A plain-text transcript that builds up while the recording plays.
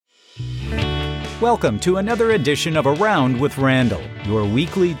Welcome to another edition of Around with Randall, your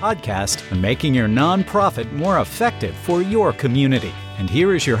weekly podcast on making your nonprofit more effective for your community. And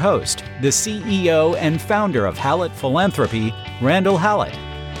here is your host, the CEO and founder of Hallett Philanthropy, Randall Hallett.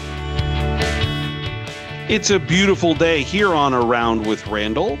 It's a beautiful day here on Around with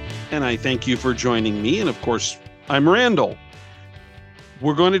Randall, and I thank you for joining me. And of course, I'm Randall.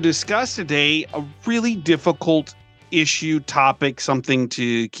 We're going to discuss today a really difficult issue, topic, something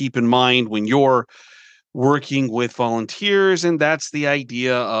to keep in mind when you're working with volunteers, and that's the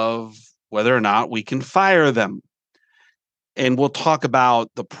idea of whether or not we can fire them. And we'll talk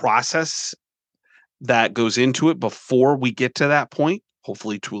about the process that goes into it before we get to that point,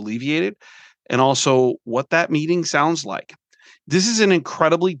 hopefully to alleviate it, and also what that meeting sounds like. This is an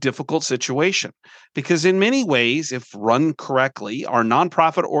incredibly difficult situation because in many ways, if run correctly, our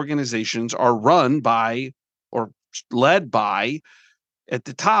nonprofit organizations are run by or led by, at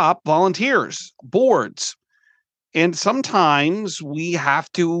the top, volunteers, boards. And sometimes we have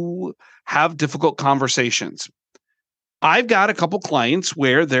to have difficult conversations. I've got a couple clients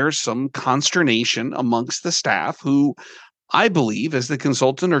where there's some consternation amongst the staff who I believe, as the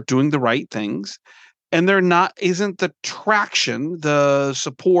consultant, are doing the right things. And isn't the traction, the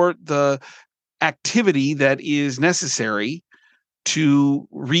support, the activity that is necessary to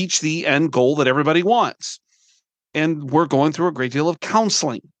reach the end goal that everybody wants. And we're going through a great deal of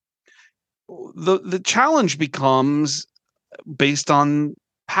counseling. The challenge becomes based on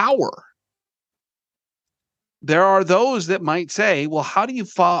power. There are those that might say, well, how do you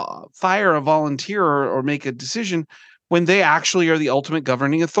fire a volunteer or make a decision when they actually are the ultimate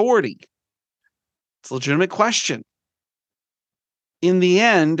governing authority? It's a legitimate question. In the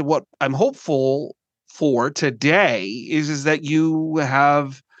end, what I'm hopeful for today is that you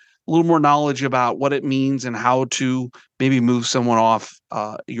have a little more knowledge about what it means and how to maybe move someone off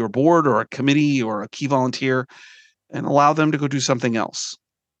your board or a committee or a key volunteer and allow them to go do something else.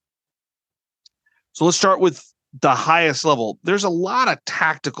 So let's start with the highest level. There's a lot of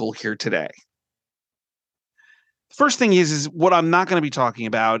tactical here today. First thing is what I'm not going to be talking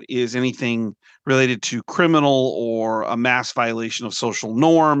about is anything related to criminal or a mass violation of social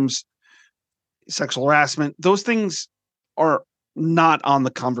norms, sexual harassment. Those things are not on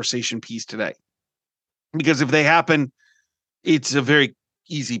the conversation piece today. Because if they happen, it's a very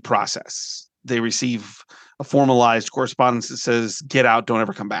easy process. They receive a formalized correspondence that says, get out, don't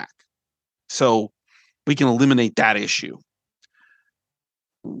ever come back. So we can eliminate that issue.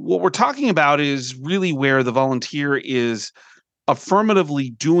 What we're talking about is really where the volunteer is affirmatively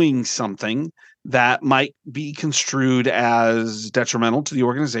doing something that might be construed as detrimental to the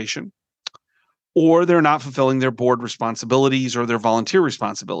organization, or they're not fulfilling their board responsibilities or their volunteer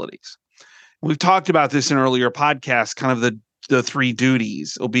responsibilities. We've talked about this in earlier podcasts, kind of the three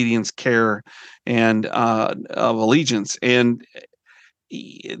duties: obedience, care, and of allegiance. And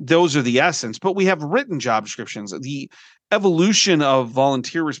those are the essence. But we have written job descriptions. The evolution of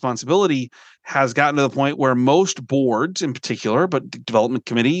volunteer responsibility has gotten to the point where most boards in particular, but development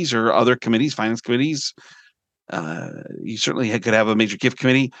committees or other committees, finance committees, you certainly could have a major gift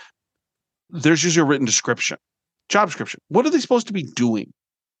committee, there's usually a written description, job description. What are they supposed to be doing?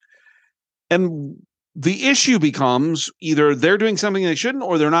 And the issue becomes either they're doing something they shouldn't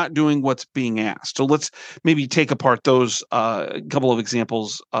or they're not doing what's being asked. So let's maybe take apart those couple of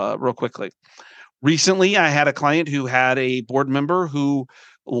examples real quickly. Recently, I had a client who had a board member who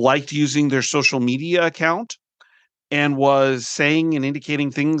liked using their social media account and was saying and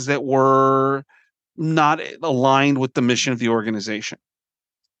indicating things that were not aligned with the mission of the organization.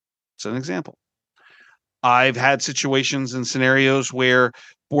 It's an example. I've had situations and scenarios where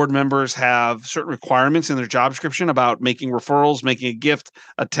board members have certain requirements in their job description about making referrals, making a gift,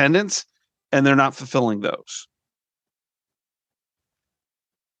 attendance, and they're not fulfilling those.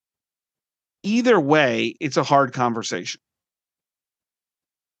 Either way, it's a hard conversation.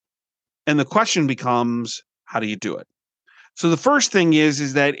 And the question becomes, how do you do it? So the first thing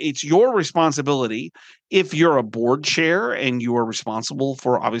is that it's your responsibility if you're a board chair and you are responsible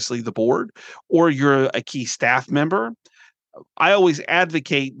for obviously the board, or you're a key staff member. I always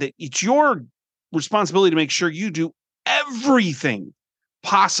advocate that it's your responsibility to make sure you do everything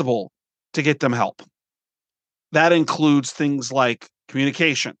possible to get them help. That includes things like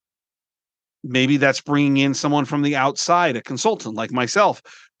communication. Maybe that's bringing in someone from the outside, a consultant like myself,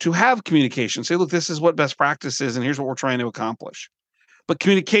 to have communication. Say, look, this is what best practice is, and here's what we're trying to accomplish. But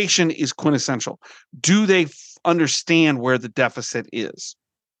communication is quintessential. Do they understand where the deficit is?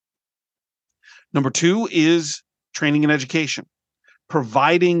 Number two is training and education,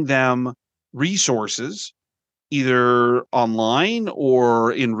 providing them resources either online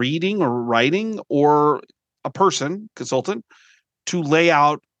or in reading or writing, or a person, consultant, to lay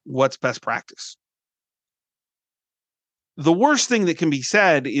out what's best practice. The worst thing that can be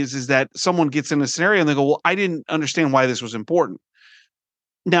said is that someone gets in a scenario and they go, well, I didn't understand why this was important.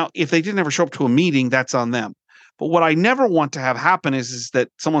 Now, if they didn't ever show up to a meeting, that's on them. But what I never want to have happen is that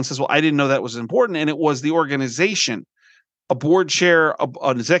someone says, well, I didn't know that was important. And it was the organization, a board chair,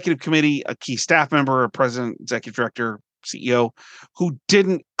 an executive committee, a key staff member, a president, executive director, CEO, who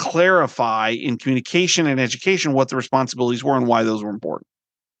didn't clarify in communication and education what the responsibilities were and why those were important.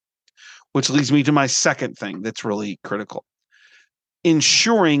 Which leads me to my second thing that's really critical.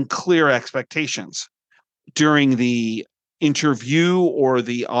 Ensuring clear expectations during the interview or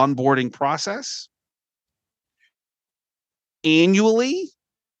the onboarding process, annually,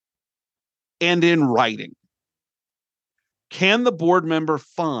 and in writing. Can the board member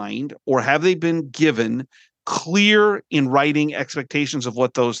find, or have they been given, clear in writing expectations of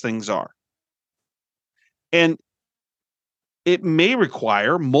what those things are? And it may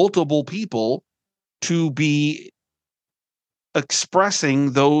require multiple people to be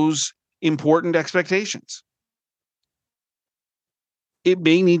expressing those important expectations. It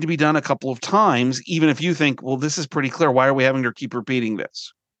may need to be done a couple of times, even if you think, well, this is pretty clear. Why are we having to keep repeating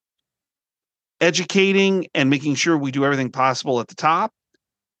this? Educating and making sure we do everything possible at the top.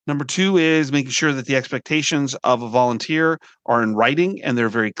 Number two is making sure that the expectations of a volunteer are in writing and they're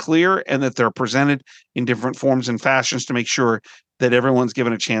very clear, and that they're presented in different forms and fashions to make sure that everyone's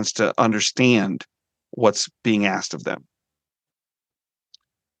given a chance to understand what's being asked of them.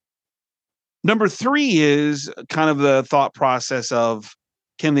 Number three is kind of the thought process of,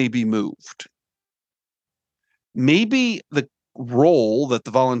 can they be moved? Maybe the role that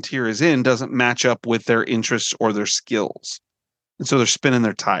the volunteer is in doesn't match up with their interests or their skills, and so they're spinning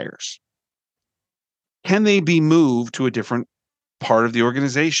their tires. Can they be moved to a different part of the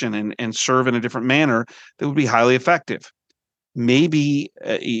organization and serve in a different manner that would be highly effective? Maybe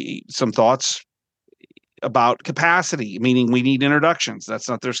some thoughts about capacity, meaning we need introductions. That's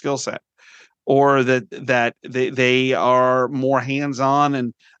not their skill set. Or that they are more hands-on,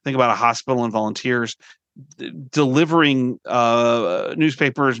 and think about a hospital and volunteers delivering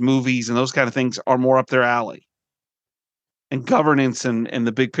newspapers, movies, and those kind of things are more up their alley. And governance and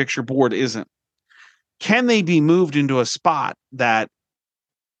the big picture board isn't. Can they be moved into a spot that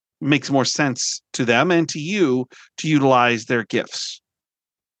makes more sense to them and to you to utilize their gifts?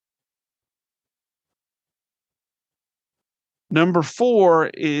 Number four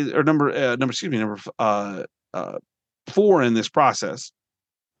is, or number four in this process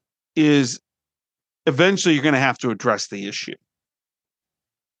is, eventually you're going to have to address the issue,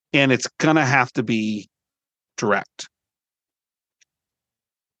 and it's going to have to be direct.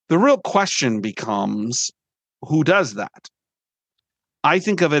 The real question becomes, who does that? I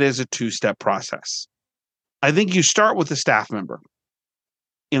think of it as a two-step process. I think you start with the staff member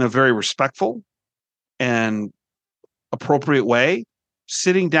in a very respectful and appropriate way,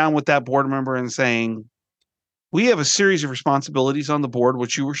 sitting down with that board member and saying, we have a series of responsibilities on the board,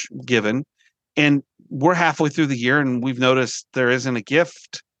 which you were given, and we're halfway through the year and we've noticed there isn't a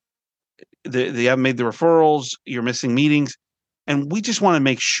gift. They haven't made the referrals. You're missing meetings. And we just want to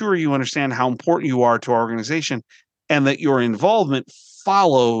make sure you understand how important you are to our organization and that your involvement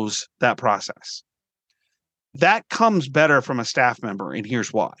follows that process. That comes better from a staff member, and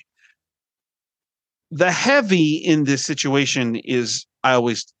here's why. The heavy in this situation is, I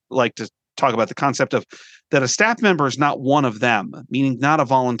always like to talk about the concept of that a staff member is not one of them, meaning not a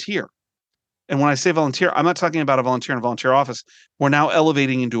volunteer. And when I say volunteer, I'm not talking about a volunteer in a volunteer office. We're now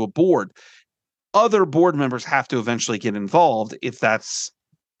elevating into a board. Other board members have to eventually get involved if that's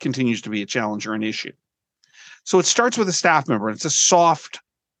continues to be a challenge or an issue. So it starts with a staff member, and it's a soft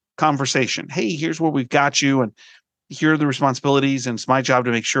conversation. Hey, here's where we've got you, and here are the responsibilities, and it's my job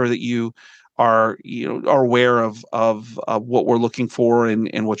to make sure that you are aware of what we're looking for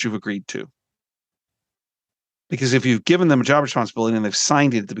and what you've agreed to. Because if you've given them a job responsibility and they've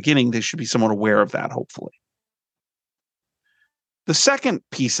signed it at the beginning, they should be somewhat aware of that, hopefully. The second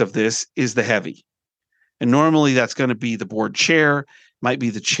piece of this is the heavy. And normally that's going to be the board chair, might be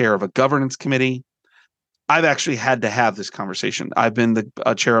the chair of a governance committee. I've actually had to have this conversation. I've been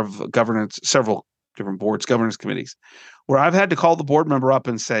the chair of governance, several different boards, governance committees, where I've had to call the board member up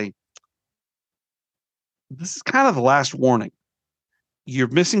and say, this is kind of the last warning. You're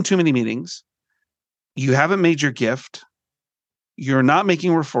missing too many meetings. You haven't made your gift. You're not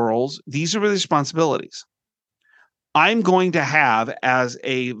making referrals. These are the responsibilities. I'm going to have, as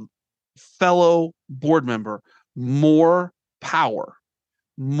a fellow board member, more power,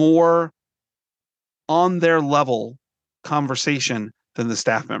 more on their level conversation than the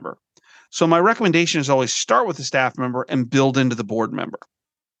staff member. So my recommendation is always start with the staff member and build into the board member.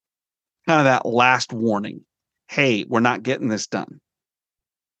 Kind of that last warning. Hey, we're not getting this done.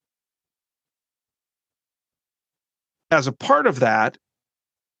 As a part of that,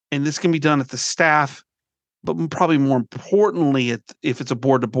 and this can be done at the staff, but probably more importantly, if it's a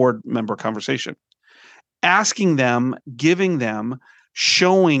board-to-board member conversation, asking them, giving them,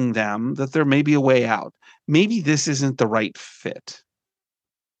 showing them that there may be a way out. Maybe this isn't the right fit.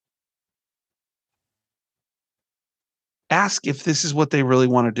 Ask if this is what they really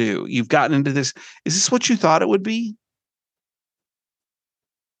want to do. You've gotten into this. Is this what you thought it would be?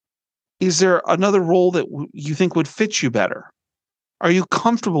 Is there another role that you think would fit you better? Are you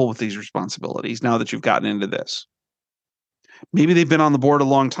comfortable with these responsibilities now that you've gotten into this? Maybe they've been on the board a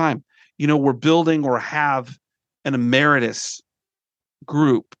long time. We're building or have an emeritus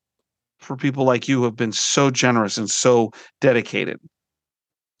group for people like you who have been so generous and so dedicated.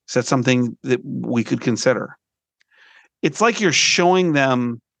 Is that something that we could consider? It's like you're showing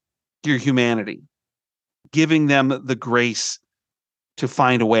them your humanity, giving them the grace to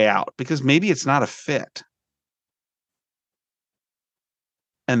find a way out, because maybe it's not a fit.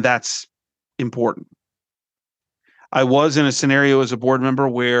 And that's important. I was in a scenario as a board member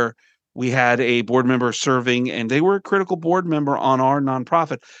where we had a board member serving, and they were a critical board member on our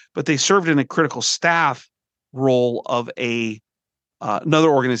nonprofit, but they served in a critical staff role of another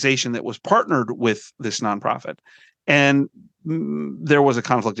organization that was partnered with this nonprofit. And there was a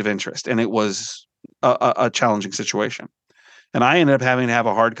conflict of interest, and it was a challenging situation. And I ended up having to have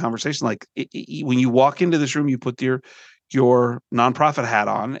a hard conversation. Like, when you walk into this room, you put your nonprofit hat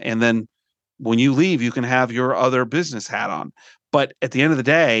on, and then when you leave, you can have your other business hat on. But at the end of the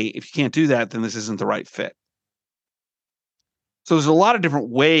day, if you can't do that, then this isn't the right fit. So there's a lot of different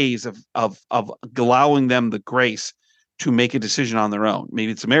ways of allowing them the grace to make a decision on their own.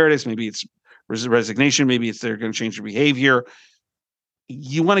 Maybe it's emeritus, maybe it's resignation, maybe it's they're going to change their behavior.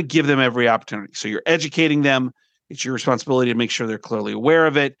 You want to give them every opportunity. So you're educating them. It's your responsibility to make sure they're clearly aware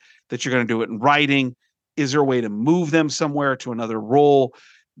of it, that you're going to do it in writing. Is there a way to move them somewhere to another role,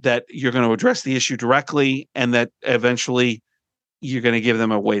 that you're going to address the issue directly, and that eventually you're going to give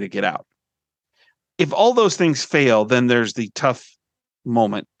them a way to get out? If all those things fail, then there's the tough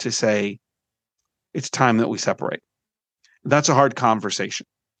moment to say, it's time that we separate. That's a hard conversation.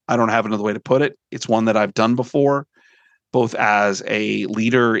 I don't have another way to put it. It's one that I've done before, both as a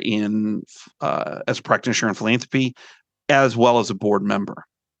leader as a practitioner in philanthropy, as well as a board member,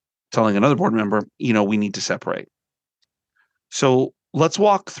 telling another board member, we need to separate. So let's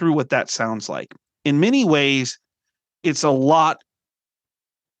walk through what that sounds like. In many ways, it's a lot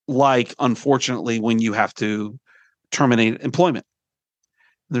like, unfortunately, when you have to terminate employment.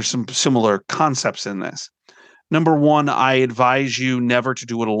 There's some similar concepts in this. Number one, I advise you never to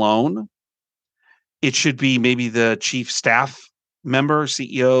do it alone. It should be maybe the chief staff member,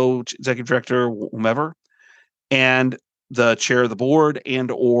 CEO, executive director, whomever, and the chair of the board, and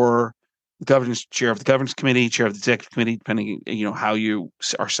or governance chair of the governance committee, chair of the executive committee, depending how you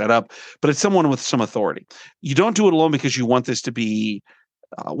are set up. But it's someone with some authority. You don't do it alone because you want this to be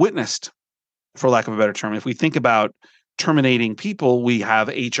witnessed, for lack of a better term. If we think about terminating people, we have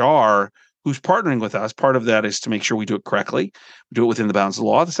HR who's partnering with us. Part of that is to make sure we do it correctly, we do it within the bounds of the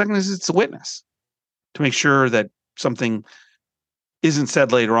law. The second is it's a witness to make sure that something isn't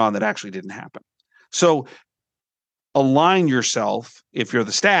said later on that actually didn't happen. So align yourself, if you're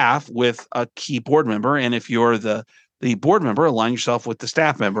the staff, with a key board member, and if you're the board member, align yourself with the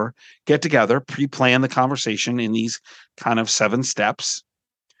staff member. Get together, pre-plan the conversation in these kind of 7 steps,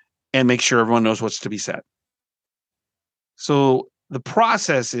 and make sure everyone knows what's to be said. So the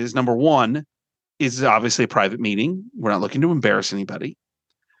process is, number one, is obviously a private meeting. We're not looking to embarrass anybody.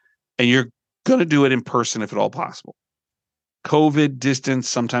 And you're going to do it in person if at all possible. COVID distance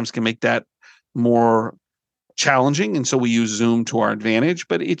sometimes can make that more challenging, and so we use Zoom to our advantage,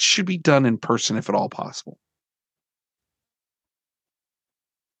 but it should be done in person if at all possible.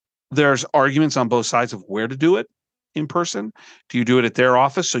 There's arguments on both sides of where to do it in person. Do you do it at their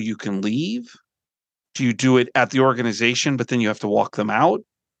office so you can leave? Do you do it at the organization, but then you have to walk them out?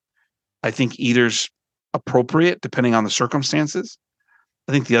 I think either's appropriate depending on the circumstances.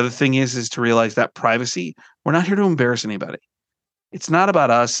 I think the other thing is to realize that privacy, we're not here to embarrass anybody. It's not about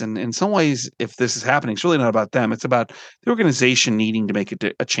us. And in some ways, if this is happening, it's really not about them. It's about the organization needing to make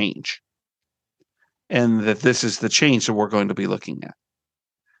a change. And that this is the change that we're going to be looking at.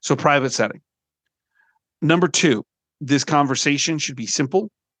 So private setting. Number 2, this conversation should be simple,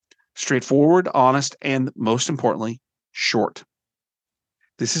 straightforward, honest, and most importantly, short.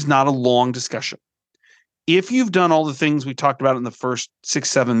 This is not a long discussion. If you've done all the things we talked about in the first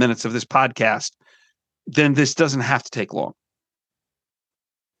 6-7 minutes of this podcast, then this doesn't have to take long.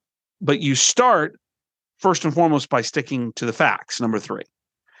 But you start first and foremost by sticking to the facts. Number 3,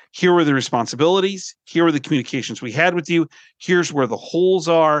 here are the responsibilities. Here are the communications we had with you. Here's where the holes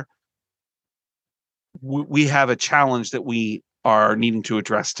are. We have a challenge that we are needing to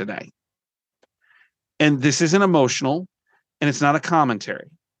address today. And this isn't emotional, and it's not a commentary.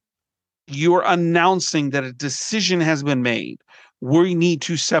 You're announcing that a decision has been made. We need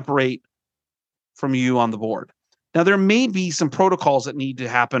to separate from you on the board. Now, there may be some protocols that need to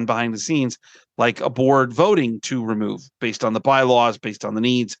happen behind the scenes, like a board voting to remove based on the bylaws, based on the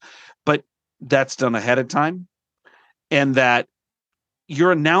needs, but that's done ahead of time. And that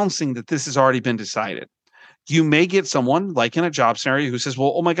you're announcing that this has already been decided. You may get someone, like in a job scenario, who says,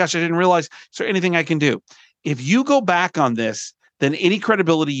 well, oh my gosh, I didn't realize. Is there anything I can do? If you go back on this, then any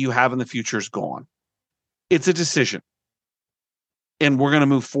credibility you have in the future is gone. It's a decision. And we're going to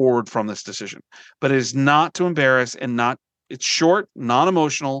move forward from this decision. But it is not to embarrass and it's short,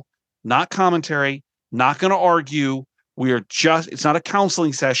 non-emotional, not commentary, not going to argue. It's not a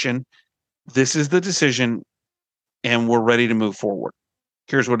counseling session. This is the decision, and we're ready to move forward.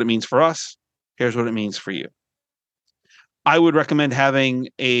 Here's what it means for us. Here's what it means for you. I would recommend having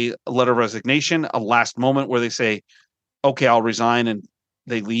a letter of resignation, a last moment where they say, okay, I'll resign, and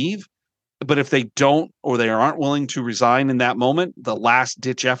they leave. But if they don't, or they aren't willing to resign in that moment, the last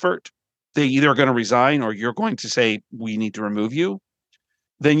ditch effort, they either are going to resign or you're going to say, we need to remove you.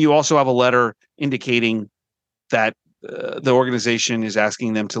 Then you also have a letter indicating that the organization is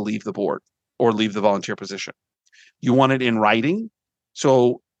asking them to leave the board or leave the volunteer position. You want it in writing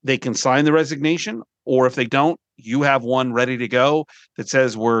so they can sign the resignation, or if they don't, you have one ready to go that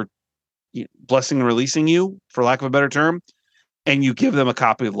says we're blessing and releasing you, for lack of a better term, and you give them a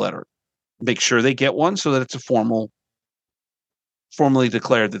copy of the letter. Make sure they get one so that it's formally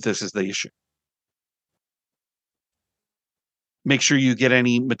declared that this is the issue. Make sure you get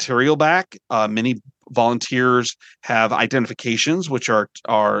any material back. Many volunteers have identifications, which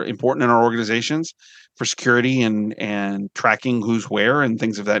are important in our organizations for security and tracking who's where and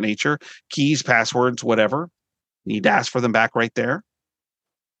things of that nature. Keys, passwords, whatever. You need to ask for them back right there.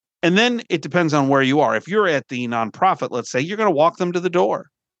 And then it depends on where you are. If you're at the nonprofit, let's say, you're going to walk them to the door.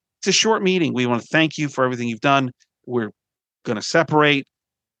 It's a short meeting. We want to thank you for everything you've done. We're going to separate,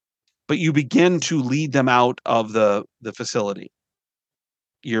 but you begin to lead them out of the facility.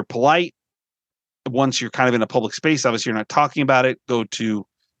 You're polite. Once you're kind of in a public space, obviously you're not talking about it. Go to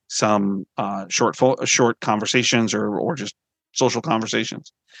some short conversations or just social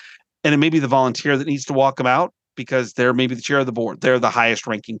conversations. And it may be the volunteer that needs to walk them out because they're maybe the chair of the board. They're the highest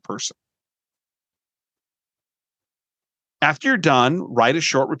ranking person. After you're done, write a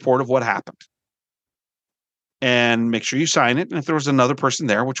short report of what happened and make sure you sign it. And if there was another person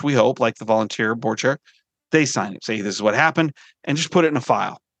there, which we hope, like the volunteer board chair, they sign it, say this is what happened, and just put it in a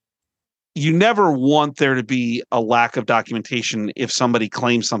file. You never want there to be a lack of documentation if somebody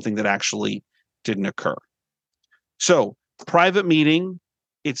claims something that actually didn't occur. So, private meeting,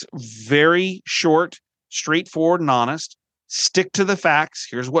 it's very short, straightforward, and honest. Stick to the facts.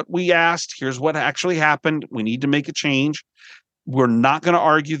 Here's what we asked. Here's what actually happened. We need to make a change. We're not going to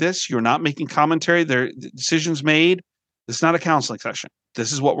argue this. You're not making commentary. The decision's made. This is not a counseling session.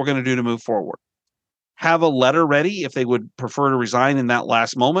 This is what we're going to do to move forward. Have a letter ready if they would prefer to resign in that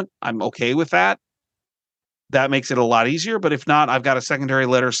last moment. I'm okay with that. That makes it a lot easier. But if not, I've got a secondary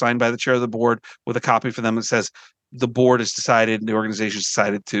letter signed by the chair of the board with a copy for them that says the board has decided, the organization has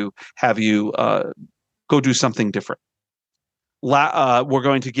decided to have you go do something different. We're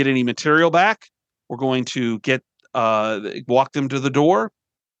going to get any material back. We're going to walk them to the door,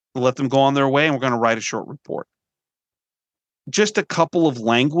 let them go on their way, and we're going to write a short report. Just a couple of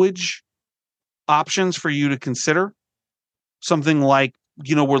language options for you to consider. Something like,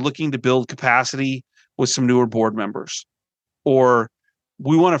 we're looking to build capacity with some newer board members, or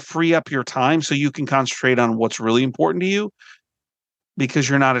we want to free up your time so you can concentrate on what's really important to you because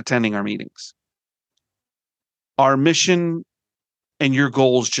you're not attending our meetings. Our mission and your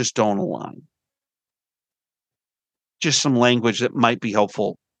goals just don't align. Just some language that might be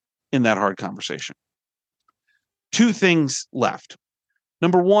helpful in that hard conversation. 2 things left.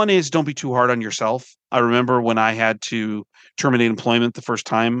 Number 1 is don't be too hard on yourself. I remember when I had to terminate employment the first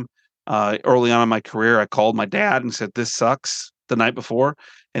time early on in my career, I called my dad and said, this sucks, the night before.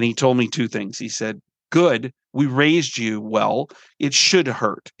 And he told me 2 things. He said, good, we raised you well. It should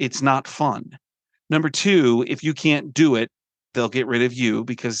hurt. It's not fun. Number 2, if you can't do it, they'll get rid of you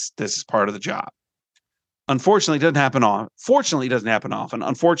because this is part of the job. Unfortunately, it doesn't happen often. Fortunately, it doesn't happen often.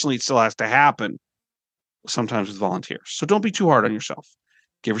 Unfortunately, it still has to happen. sometimes with volunteers. So don't be too hard on yourself.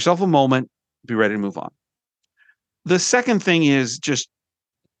 Give yourself a moment, be ready to move on. The second thing is just,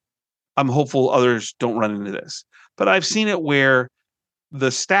 I'm hopeful others don't run into this, but I've seen it where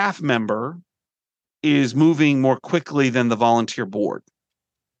the staff member is moving more quickly than the volunteer board.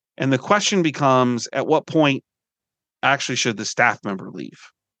 And the question becomes, at what point actually should the staff member leave?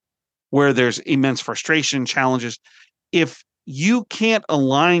 Where there's immense frustration, challenges. If you can't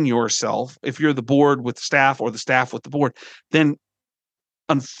align yourself, if you're the board with the staff or the staff with the board, then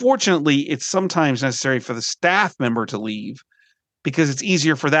unfortunately, it's sometimes necessary for the staff member to leave because it's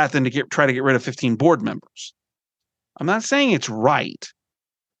easier for that than to try to get rid of 15 board members. I'm not saying it's right,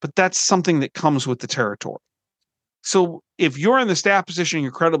 but that's something that comes with the territory. So if you're in the staff position, you're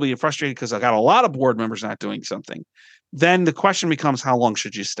incredibly frustrated because I got a lot of board members not doing something, then the question becomes, how long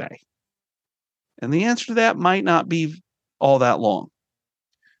should you stay? And the answer to that might not be all that long,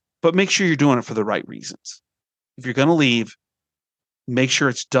 but make sure you're doing it for the right reasons. If you're going to leave, make sure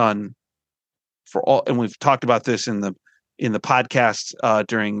it's done for all. And we've talked about this in the podcast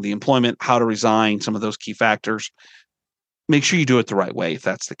during the employment, how to resign, some of those key factors. Make sure you do it the right way if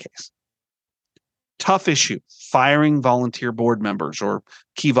that's the case. Tough issue, firing volunteer board members or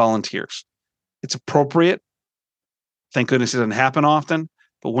key volunteers. It's appropriate. Thank goodness it doesn't happen often,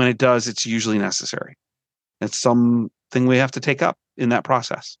 but when it does, it's usually necessary. It's something we have to take up in that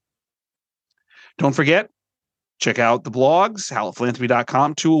process. Don't forget, check out the blogs,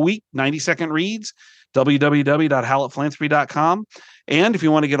 hallettphilanthropy.com, 2 a week, 90-second reads, www.hallettphilanthropy.com. And if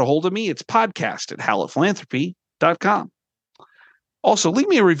you want to get a hold of me, it's podcast at hallettphilanthropy.com. Also, leave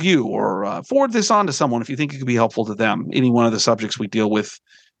me a review or forward this on to someone if you think it could be helpful to them, any one of the subjects we deal with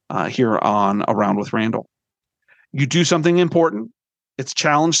here on Around with Randall. You do something important. It's a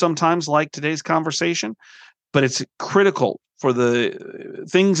challenge sometimes, like today's conversation, but it's critical for the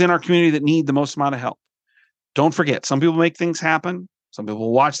things in our community that need the most amount of help. Don't forget, some people make things happen. Some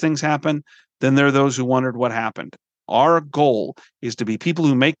people watch things happen. Then there are those who wondered what happened. Our goal is to be people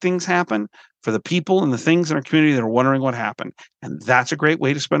who make things happen for the people and the things in our community that are wondering what happened. And that's a great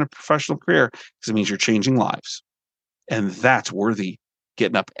way to spend a professional career because it means you're changing lives. And that's worthy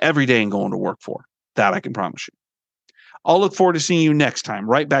getting up every day and going to work for. That I can promise you. I'll look forward to seeing you next time,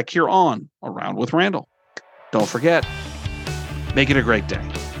 right back here on Around with Randall. Don't forget, make it a great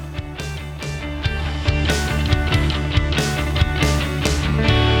day.